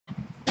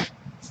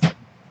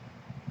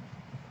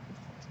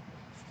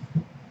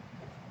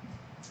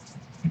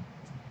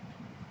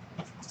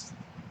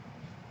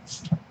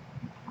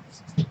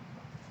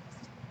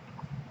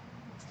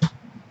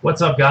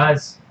What's up,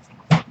 guys?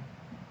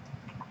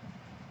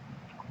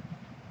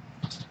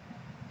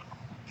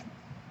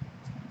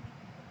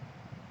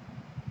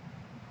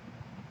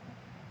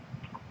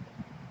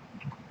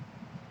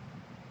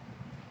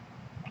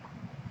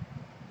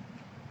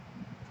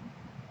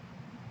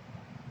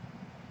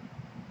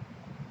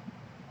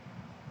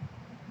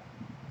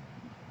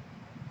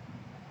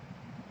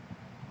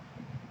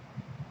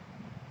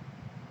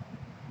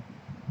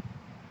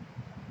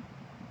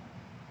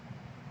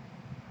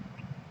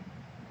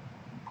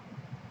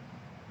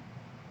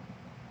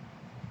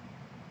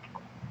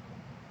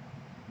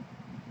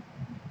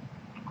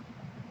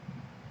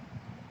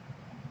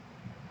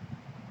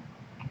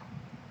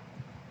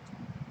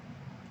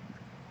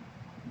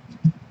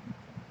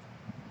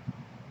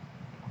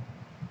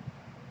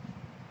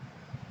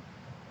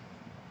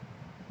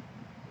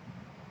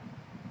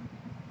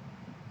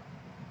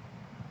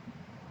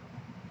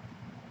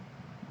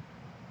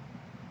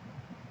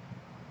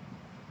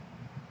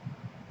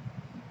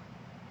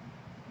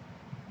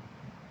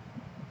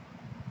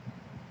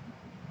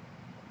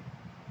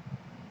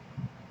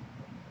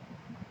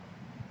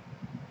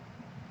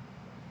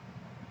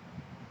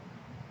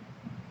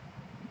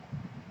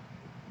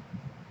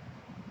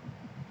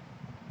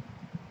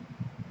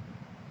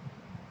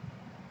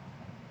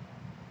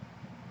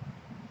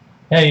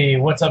 Hey,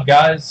 what's up,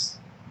 guys?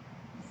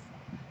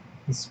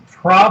 He's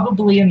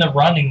probably in the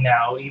running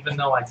now, even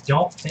though I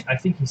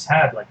think he's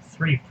had like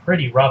 3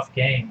 pretty rough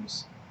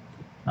games.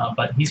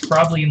 But he's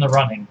probably in the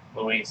running,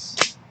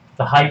 Luis.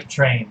 The hype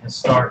train has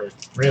started,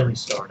 really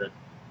started.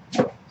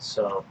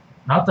 So,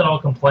 not that I'll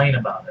complain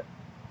about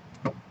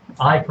it.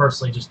 I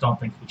personally just don't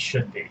think he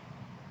should be.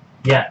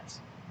 Yet.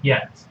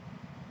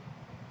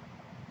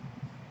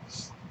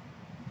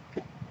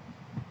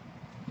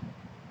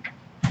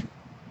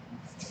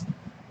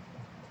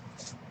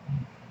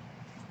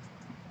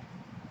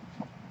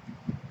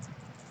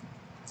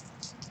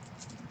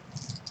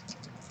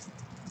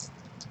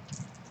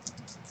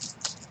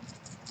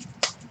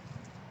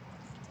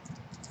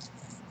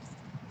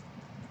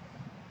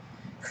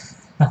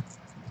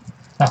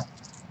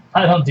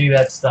 I don't do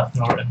that stuff,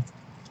 Norton.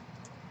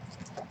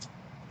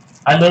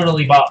 I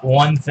literally bought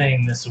one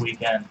thing this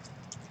weekend.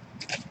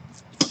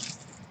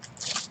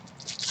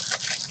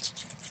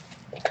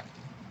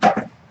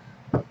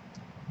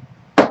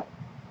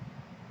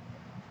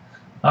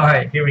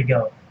 Alright, here we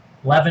go.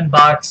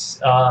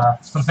 11-box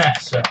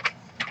matchup.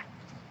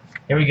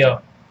 Here we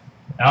go.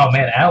 Oh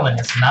man, Allen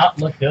has not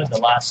looked good the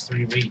last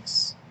 3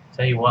 weeks.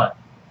 Tell you what,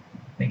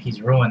 I think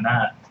he's ruined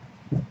that.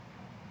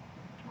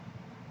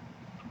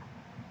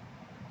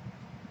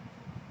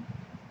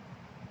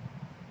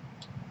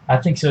 I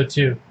think so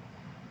too.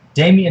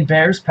 Damian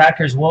Bears,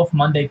 Packers, Wolf,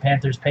 Monday,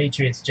 Panthers,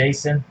 Patriots,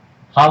 Jason.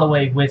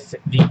 Holloway with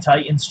the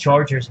Titans,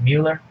 Chargers,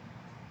 Mueller.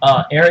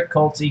 Eric,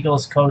 Colts,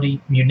 Eagles, Cody.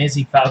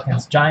 Munizzi,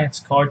 Falcons, Giants,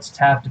 Cards,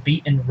 Taft,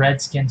 Beaton,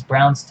 Redskins,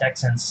 Browns,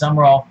 Texans,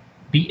 Summerall,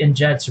 Beaton,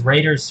 Jets,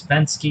 Raiders,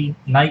 Fensky,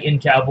 Knighton,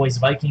 Cowboys,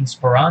 Vikings,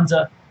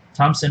 Speranza,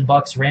 Thompson,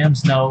 Bucks,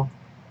 Rams, No.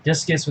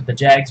 Discus with the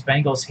Jags,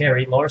 Bengals,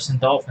 Harry, Larson,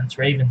 Dolphins,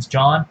 Ravens,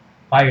 John.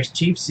 Fires,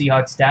 Chiefs,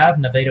 Seahawks, Dav,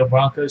 Nevado,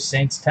 Broncos,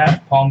 Saints,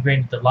 Taft,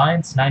 Palmgren with the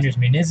Lions, Niners,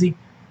 Munizzi,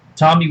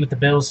 Tommy with the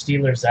Bills,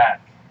 Steelers, Zach.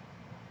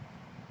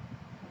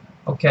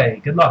 Okay,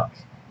 good luck.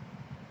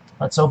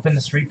 Let's open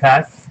this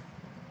repack.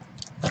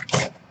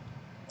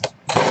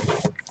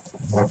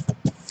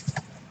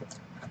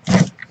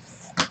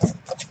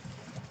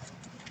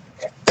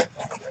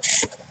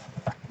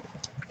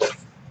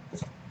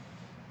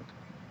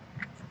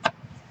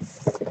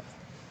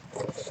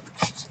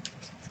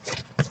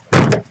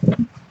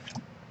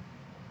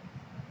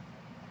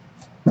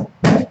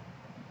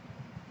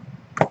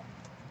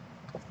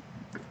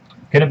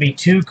 Going to be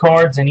 2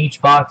 cards in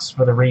each box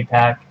for the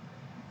repack.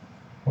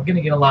 We're going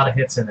to get a lot of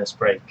hits in this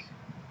break.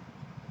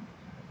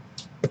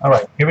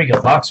 Alright, here we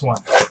go. Box 1.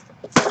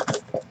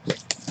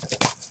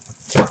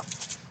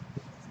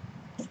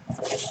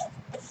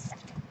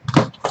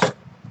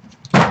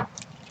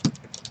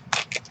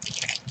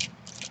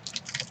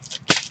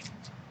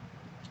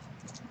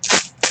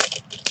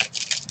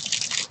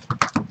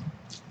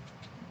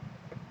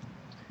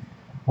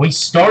 We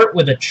start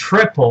with a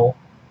triple.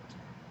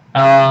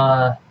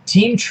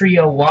 Team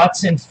Trio,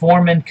 Watson,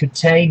 Foreman,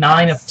 Kute,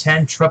 9 of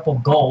 10, triple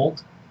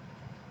gold.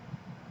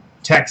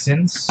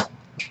 Texans.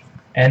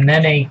 And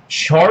then a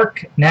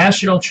Chark,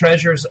 National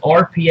Treasures,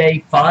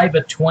 RPA, 5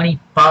 of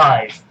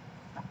 25,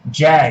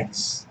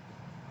 Jags.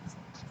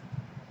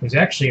 Who's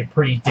actually a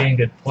pretty dang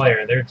good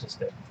player. They're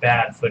just a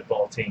bad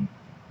football team.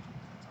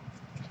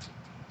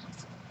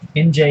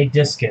 NJ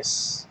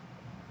Discus.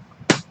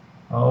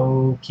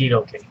 Okie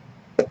dokie.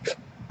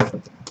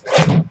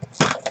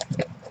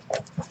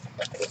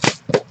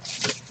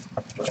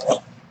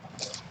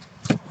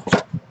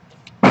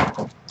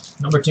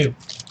 Number 2.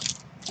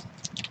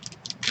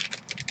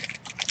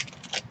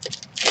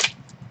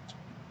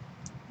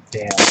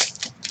 Damn.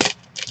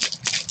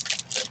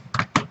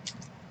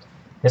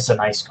 This is a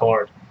nice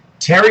card.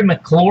 Terry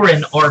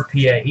McLaurin,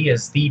 RPA. He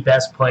is the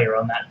best player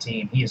on that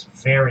team. He is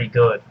very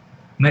good.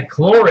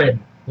 McLaurin,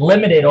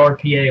 Limited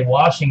RPA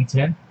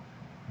Washington.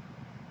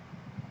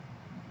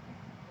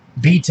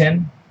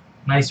 Beaton.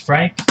 Nice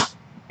Frank.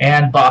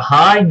 And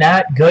behind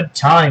that, good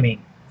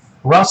timing.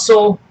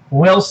 Russell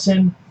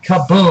Wilson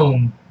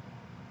Kaboom.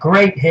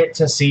 Great hit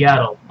to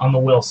Seattle on the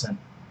Wilson.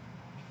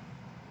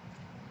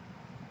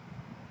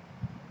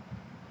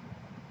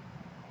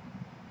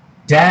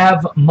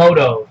 Dav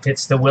Moto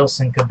hits the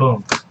Wilson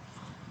Kaboom.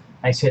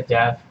 Nice hit,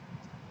 Dav.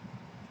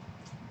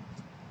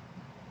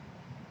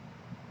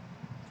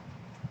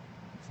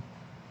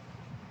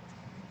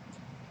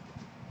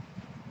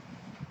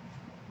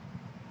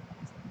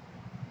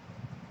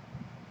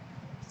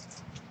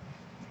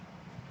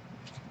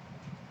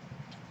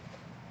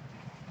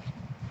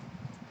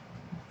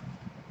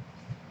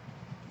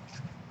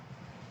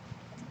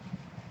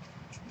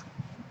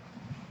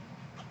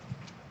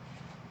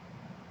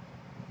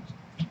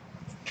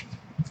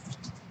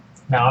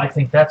 Now, I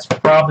think that's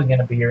probably going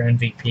to be your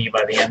MVP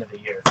by the end of the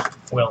year,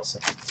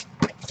 Wilson.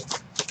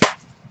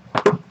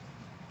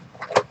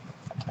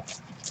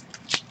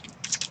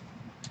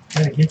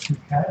 Gotta get your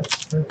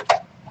pads first.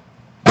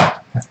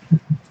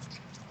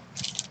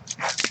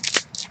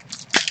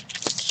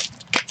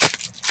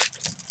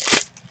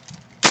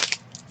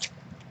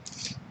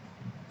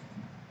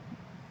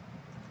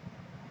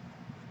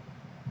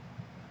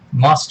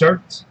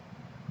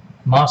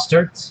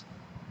 Mostert.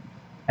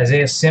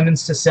 Isaiah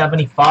Simmons to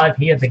 75.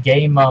 He had the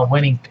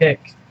game-winning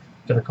pick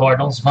for the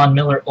Cardinals. Von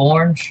Miller,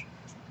 orange.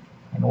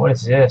 And what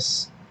is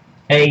this?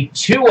 A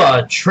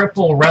Tua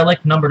triple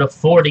relic number to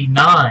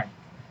 49.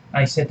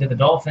 Nice hit to the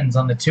Dolphins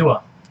on the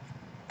Tua.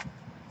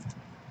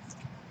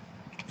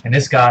 And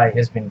this guy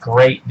has been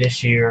great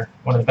this year.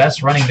 One of the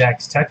best running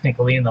backs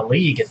technically in the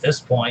league at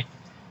this point.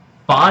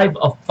 5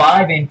 of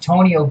 5,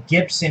 Antonio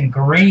Gibson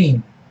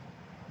green.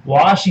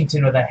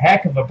 Washington with a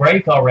heck of a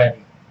break already.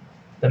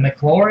 The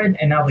McLaurin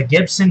and now the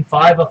Gibson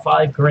 5 of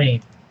 5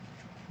 green.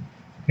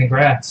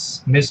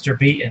 Congrats, Mr.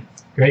 Beaton.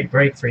 Great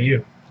break for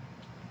you.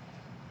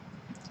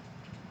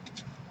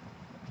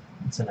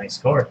 That's a nice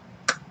card.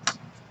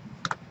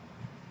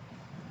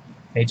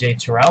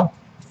 AJ Terrell.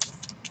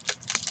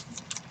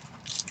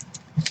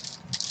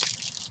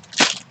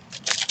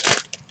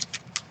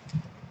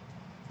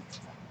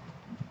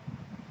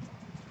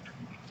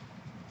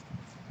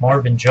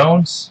 Marvin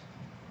Jones.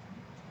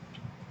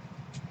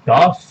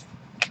 Goff.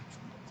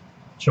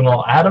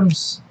 Jamal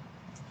Adams.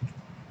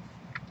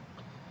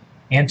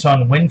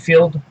 Anton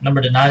Winfield,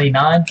 number to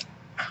 99.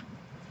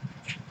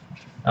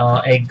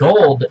 A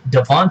gold,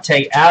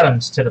 Devontae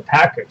Adams to the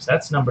Packers.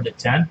 That's number to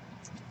 10.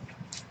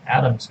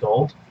 Adams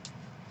gold.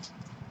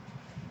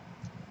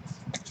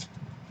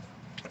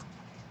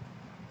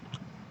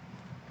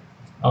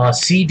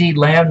 CD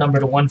Lamb, number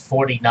to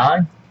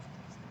 149.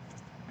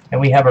 And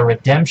we have a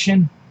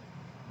redemption.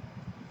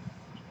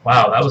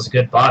 Wow, that was a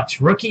good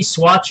box. Rookie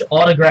swatch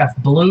autograph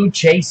blue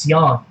Chase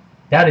Young.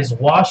 That is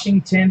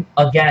Washington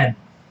again.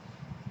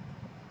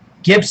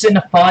 Gibson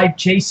a 5,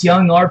 Chase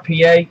Young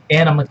RPA,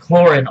 and a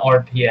McLaurin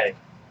RPA.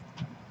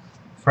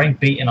 Frank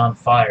Beaton on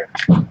fire.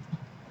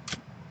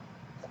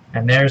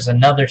 And there's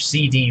another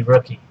CD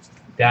rookie.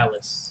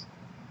 Dallas.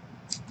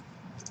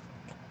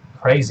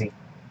 Crazy.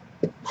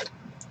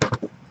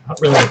 Not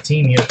really a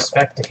team you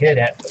expect to hit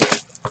at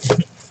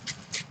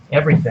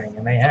everything,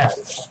 and they have.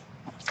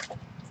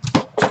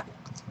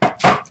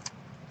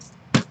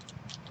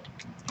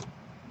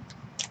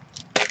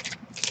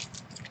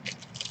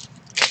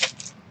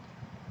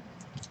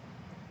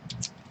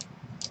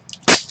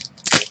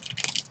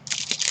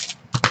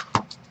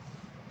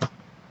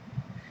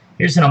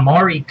 Here's an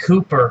Amari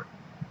Cooper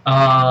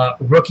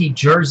rookie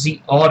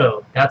jersey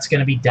auto. That's going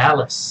to be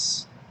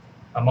Dallas.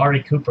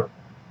 Amari Cooper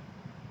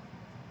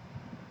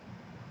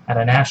at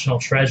a National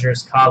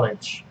Treasures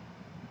College.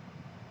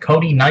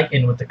 Cody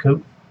Knighton with the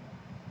coup.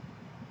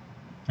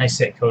 Nice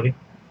hit, Cody.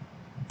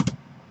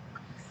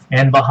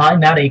 And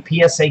behind that, a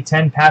PSA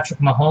 10 Patrick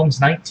Mahomes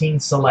 19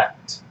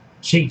 Select.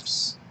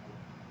 Chiefs.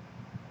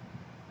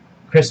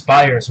 Chris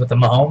Byers with the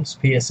Mahomes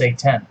PSA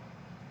 10.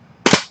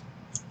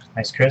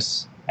 Nice,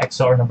 Chris.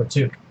 XR number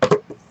 2.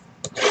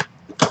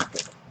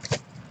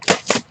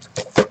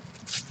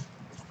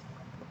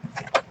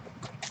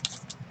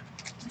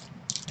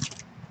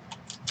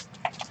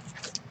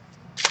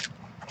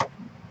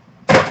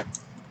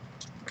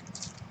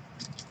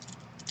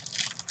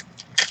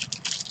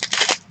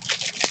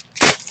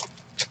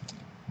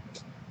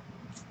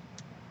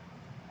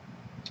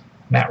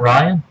 Matt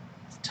Ryan,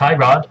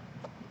 Tyrod,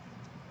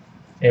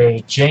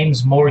 a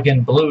James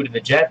Morgan blue to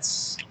the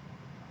Jets.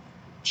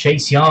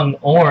 Chase Young,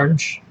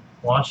 orange,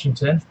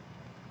 Washington.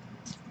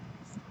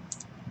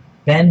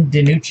 Ben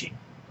DiNucci.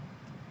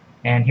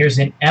 And here's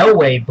an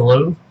Elway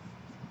blue.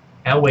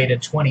 Elway to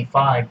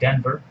 25,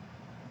 Denver.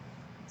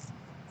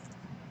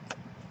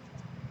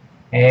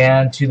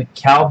 And to the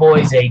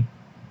Cowboys, a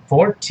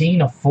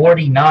 14 of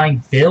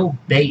 49, Bill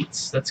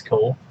Bates. That's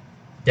cool.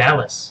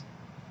 Dallas.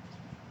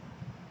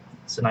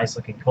 It's a nice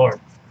looking card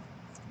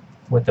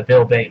with the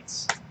Bill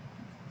Bates.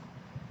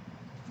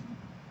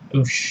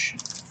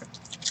 Oosh.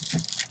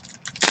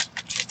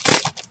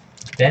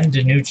 Ben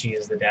DiNucci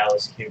is the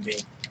Dallas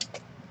QB.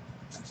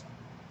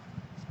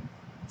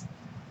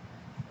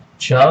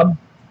 Chubb.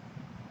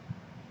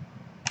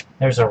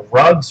 There's a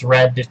Ruggs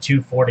red to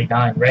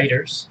 249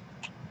 Raiders.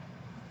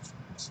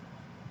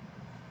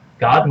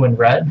 Godwin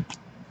red.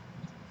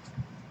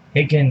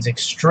 Higgins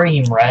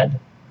extreme red.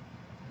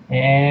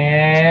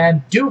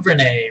 And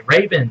Duvernay.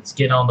 Ravens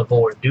get on the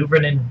board.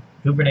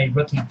 Duvernay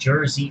rookie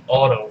jersey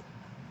auto.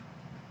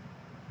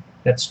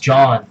 That's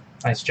John.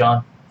 Nice,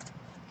 John.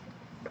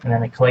 And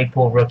then a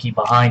Claypool rookie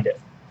behind it.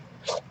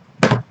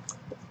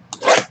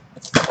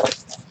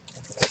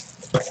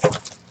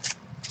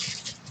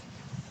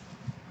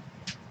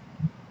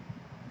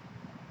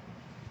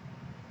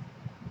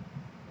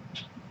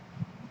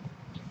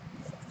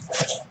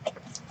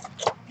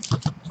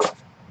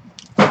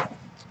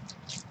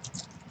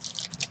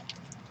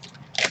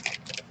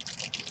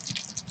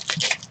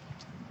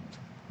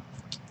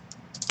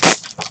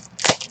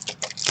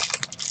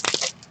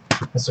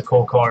 That's a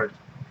cool card.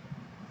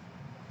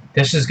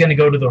 This is going to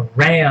go to the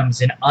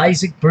Rams and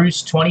Isaac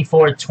Bruce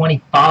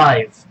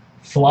 24/25.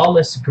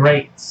 Flawless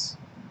Greats.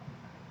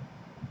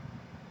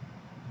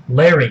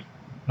 Larry.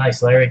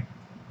 Nice, Larry.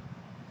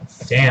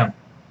 Damn.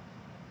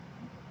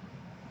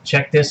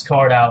 Check this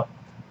card out.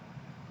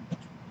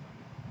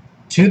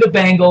 To the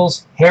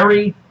Bengals,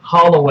 Harry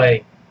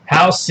Holloway.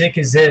 How sick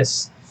is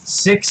this?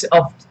 6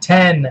 of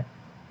 10.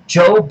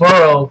 Joe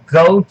Burrow,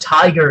 go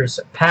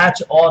Tigers.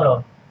 Patch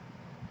auto.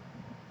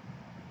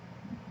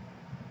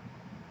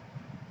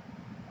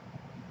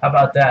 How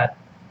about that?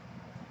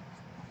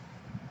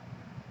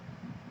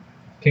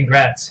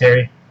 Congrats,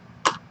 Harry.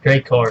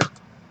 Great card.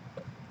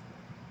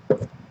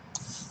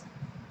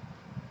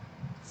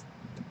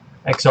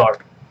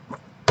 XR.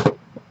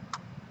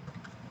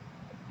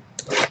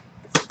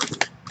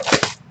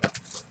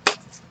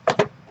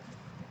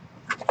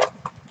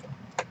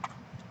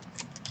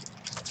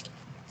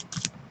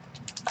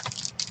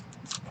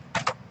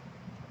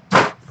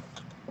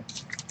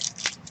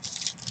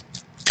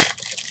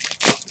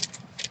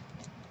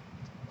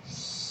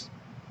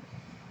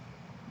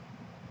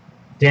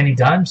 Danny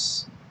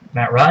Dimes,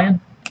 Matt Ryan,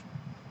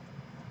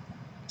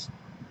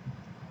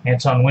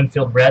 Anton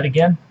Winfield red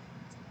again,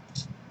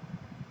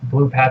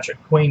 blue Patrick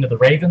Queen of the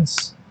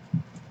Ravens,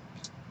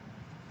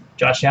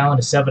 Josh Allen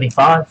to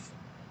 75,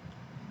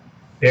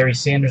 Barry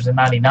Sanders to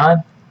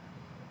 99,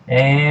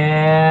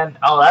 and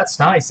oh, that's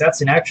nice.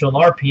 That's an actual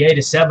RPA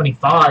to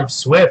 75.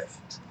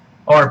 Swift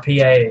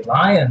RPA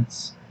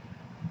Lions,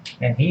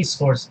 and he's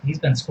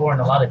been scoring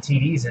a lot of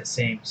TDs, it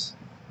seems.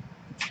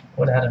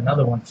 Would have had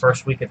another one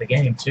first week of the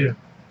game too.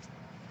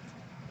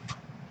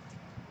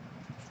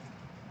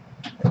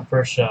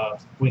 First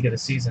week of the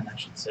season, I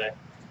should say.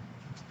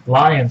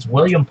 Lions,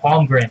 William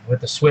Palmgren with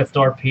the Swift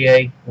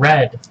RPA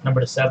red, number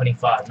to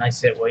 75.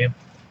 Nice hit, William.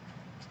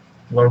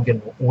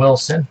 Logan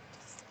Wilson.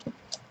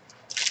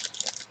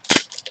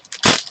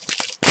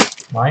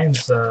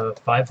 Lions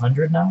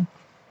 500 now.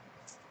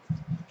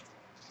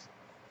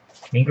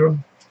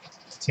 Ingram,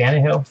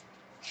 Tannehill.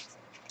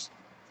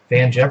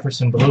 Van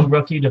Jefferson blue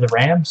rookie to the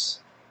Rams.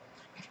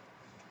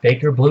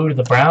 Baker blue to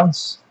the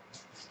Browns.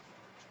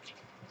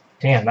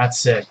 Damn, that's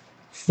sick.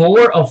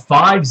 4 of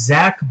 5,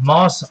 Zach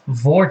Moss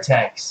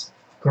Vortex.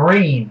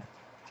 Green.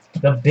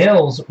 The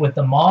Bills with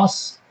the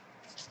Moss.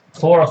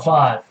 4 of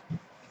 5.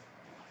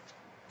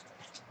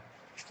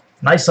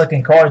 Nice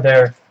looking card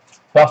there,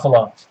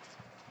 Buffalo.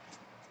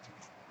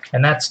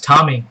 And that's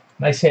Tommy.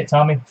 Nice hit,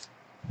 Tommy.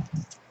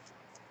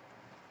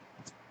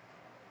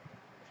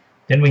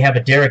 Then we have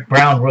a Derek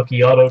Brown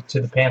rookie auto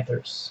to the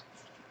Panthers.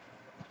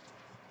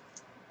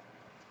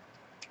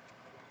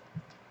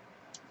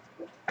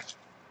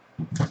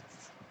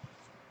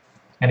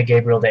 And a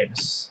Gabriel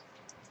Davis.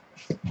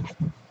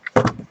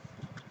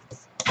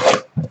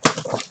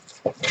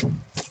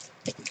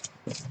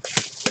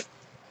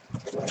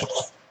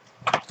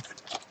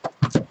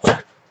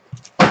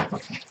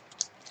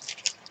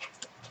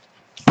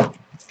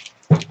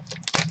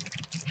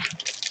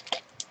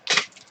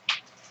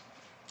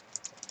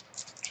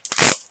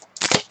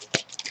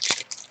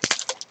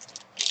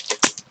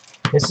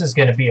 This is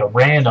going to be a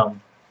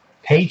random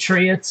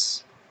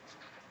Patriots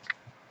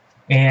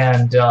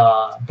and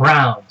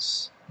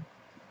Browns.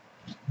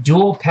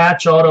 Dual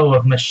patch auto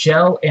of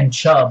Michelle and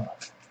Chubb.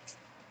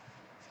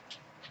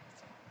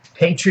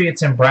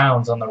 Patriots and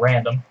Browns on the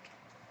random.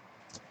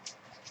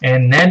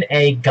 And then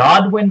a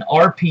Godwin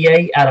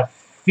RPA out of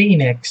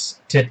Phoenix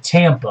to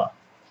Tampa.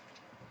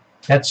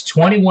 That's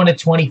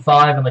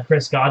 21/25 on the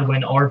Chris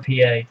Godwin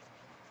RPA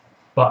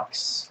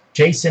Bucks.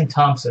 Jason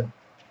Thompson.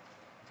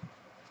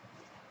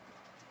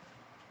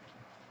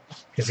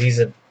 Because he's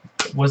a...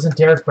 Wasn't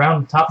Derek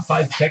Brown top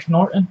 5 pick,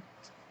 Norton?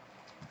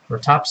 Or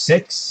top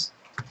 6?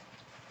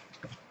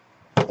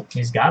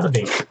 He's got to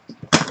be.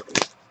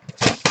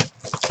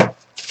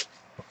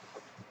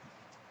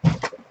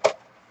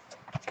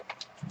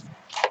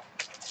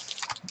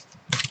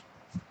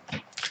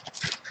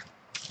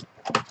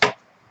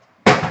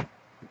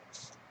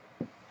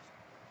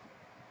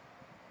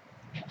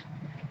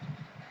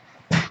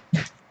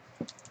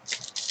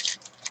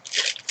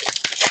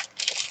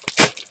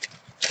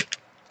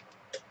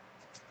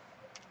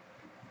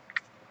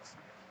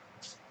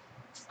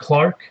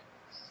 Clark,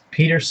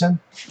 Peterson,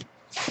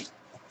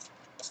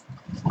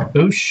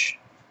 Bush,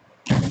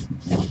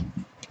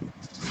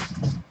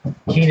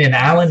 Keenan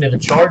Allen to the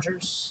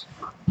Chargers,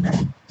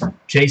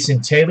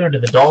 Jason Taylor to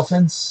the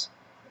Dolphins,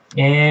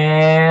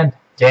 and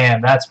damn,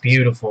 that's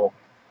beautiful.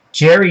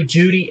 Jerry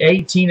Jeudy,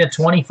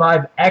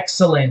 18/25,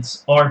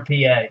 excellence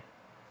RPA.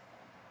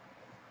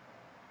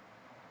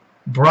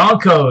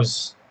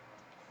 Broncos,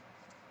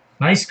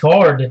 nice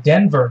card to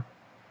Denver.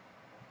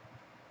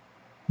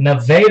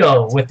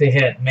 Nevado with the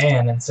hit,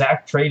 man, and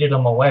Zach traded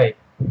him away.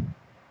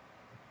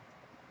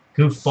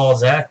 Goofball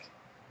Zach,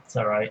 it's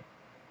all right.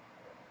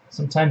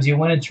 Sometimes you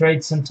win a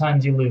trade,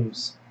 sometimes you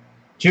lose.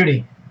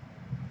 Jeudy,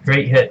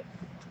 great hit,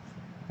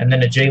 and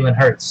then a Jalen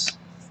Hurts.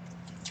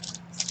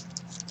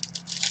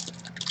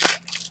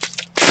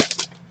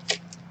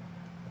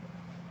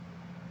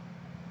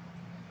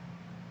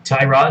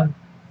 Tyrod,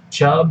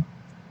 Chubb,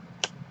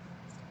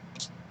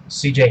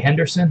 C.J.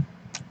 Henderson,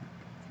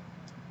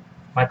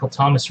 Michael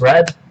Thomas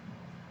Red,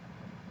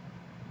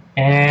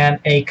 and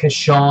a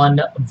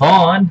Keshawn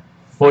Vaughn,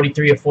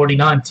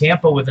 43/49,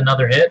 Tampa with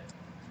another hit.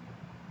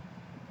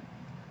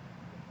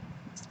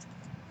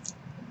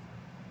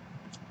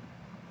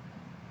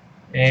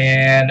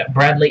 And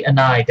Bradley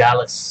Anai,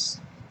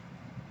 Dallas.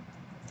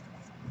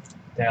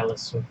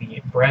 Dallas would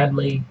be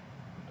Bradley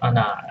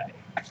Anai.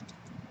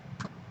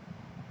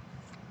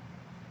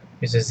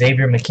 Here's a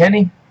Xavier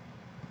McKinney.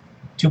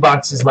 2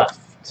 boxes left.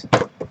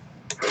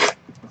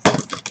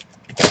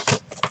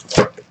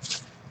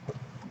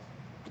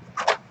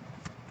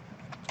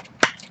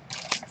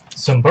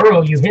 Some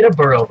Burrow. You hit a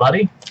Burrow,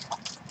 buddy.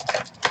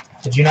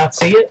 Did you not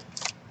see it?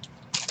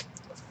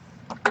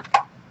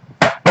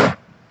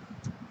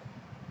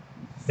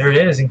 There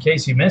it is, in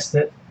case you missed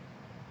it.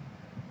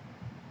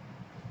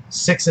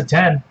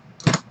 6/10.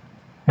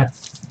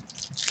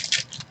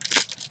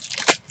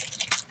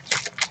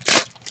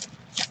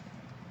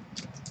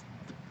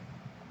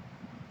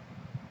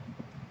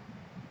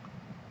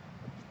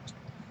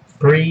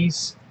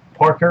 Breeze,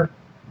 Parker,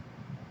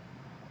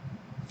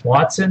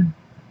 Watson,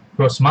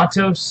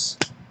 Gross-Matos,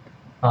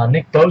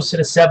 Nick Bosa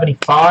to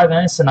 75.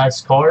 That's a nice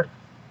card.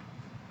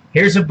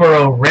 Here's a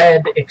Burrow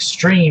Red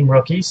Extreme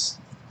Rookies.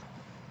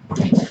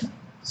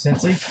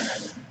 Cincy.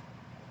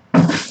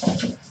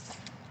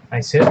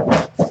 Nice hit.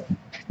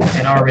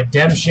 And our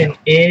redemption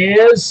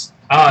is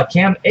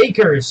Cam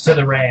Akers to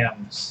the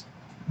Rams.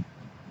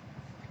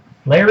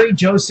 Larry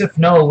Joseph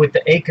No with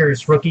the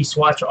Akers rookie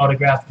swatch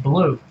autographed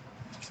blue.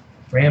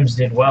 Rams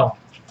did well.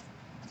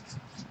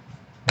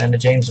 And the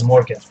James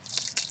Morgan.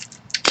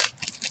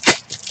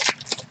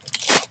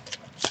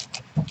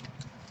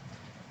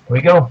 Here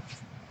we go.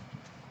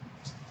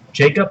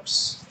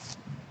 Jacobs.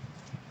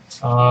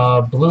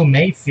 Blue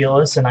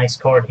Mayfield. That's a nice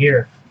card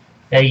here.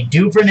 A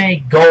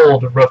Duvernay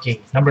Gold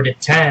rookie. Number to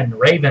 10.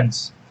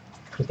 Ravens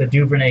with the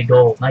Duvernay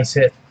Gold. Nice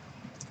hit.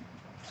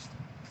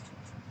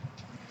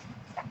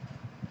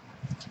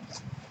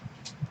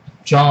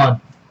 John.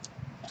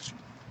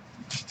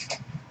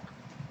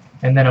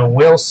 And then a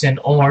Wilson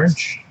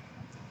Orange.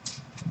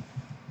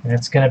 And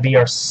it's going to be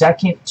our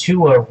second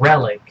Tua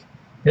relic.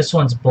 This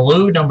one's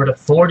blue, number to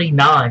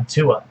 49,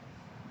 Tua.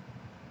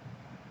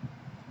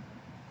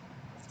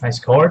 Nice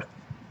card.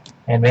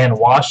 And man,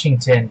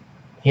 Washington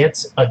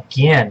hits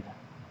again.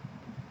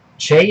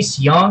 Chase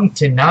Young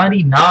to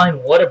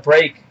 99. What a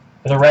break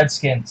for the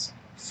Redskins.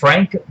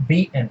 Frank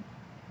Beaton.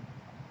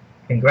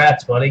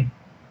 Congrats, buddy.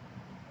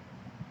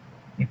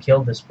 You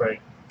killed this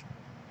break.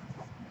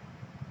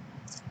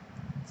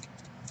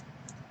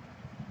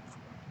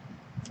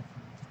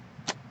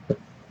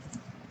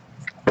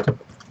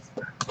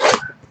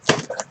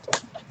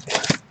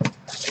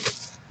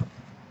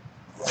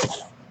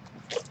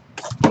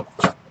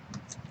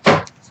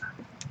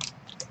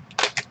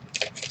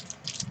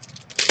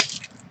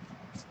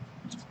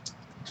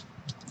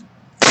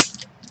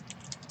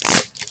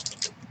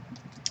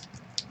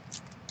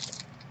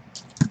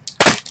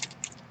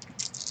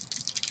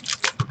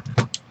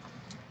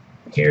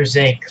 Here's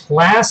a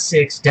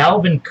Classics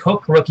Dalvin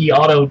Cook rookie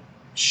auto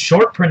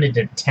short printed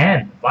to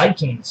 10.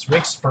 Vikings,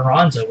 Rick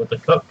Speranza with the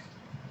Cook.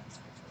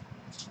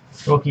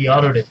 Rookie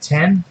auto to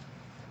 10.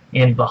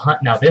 And behind,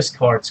 now this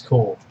card's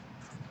cool.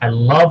 I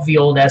love the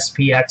old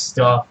SPX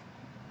stuff.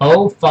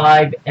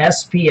 05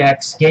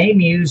 SPX game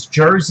used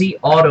jersey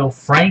auto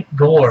Frank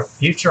Gore.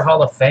 Future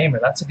Hall of Famer.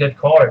 That's a good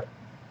card.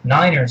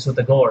 Niners with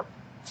the Gore.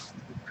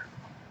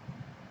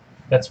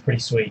 That's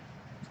pretty sweet.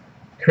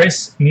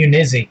 Chris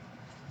Munizzi.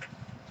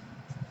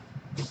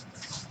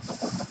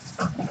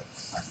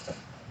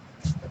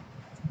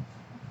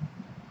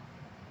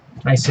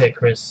 Nice hit,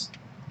 Chris.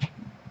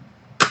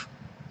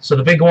 So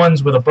the big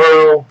ones with a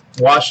Burrow.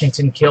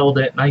 Washington killed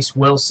it. Nice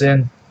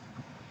Wilson.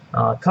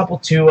 A couple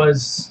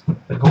Tuas.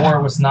 The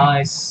Gore was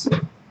nice.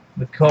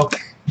 The Cook.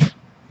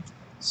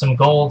 Some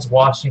golds.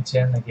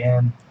 Washington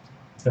again.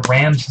 The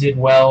Rams did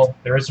well.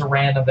 There is a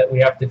random that we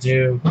have to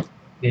do.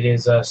 It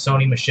is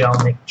Sony Michel,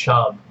 Nick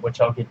Chubb, which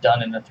I'll get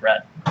done in the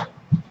thread.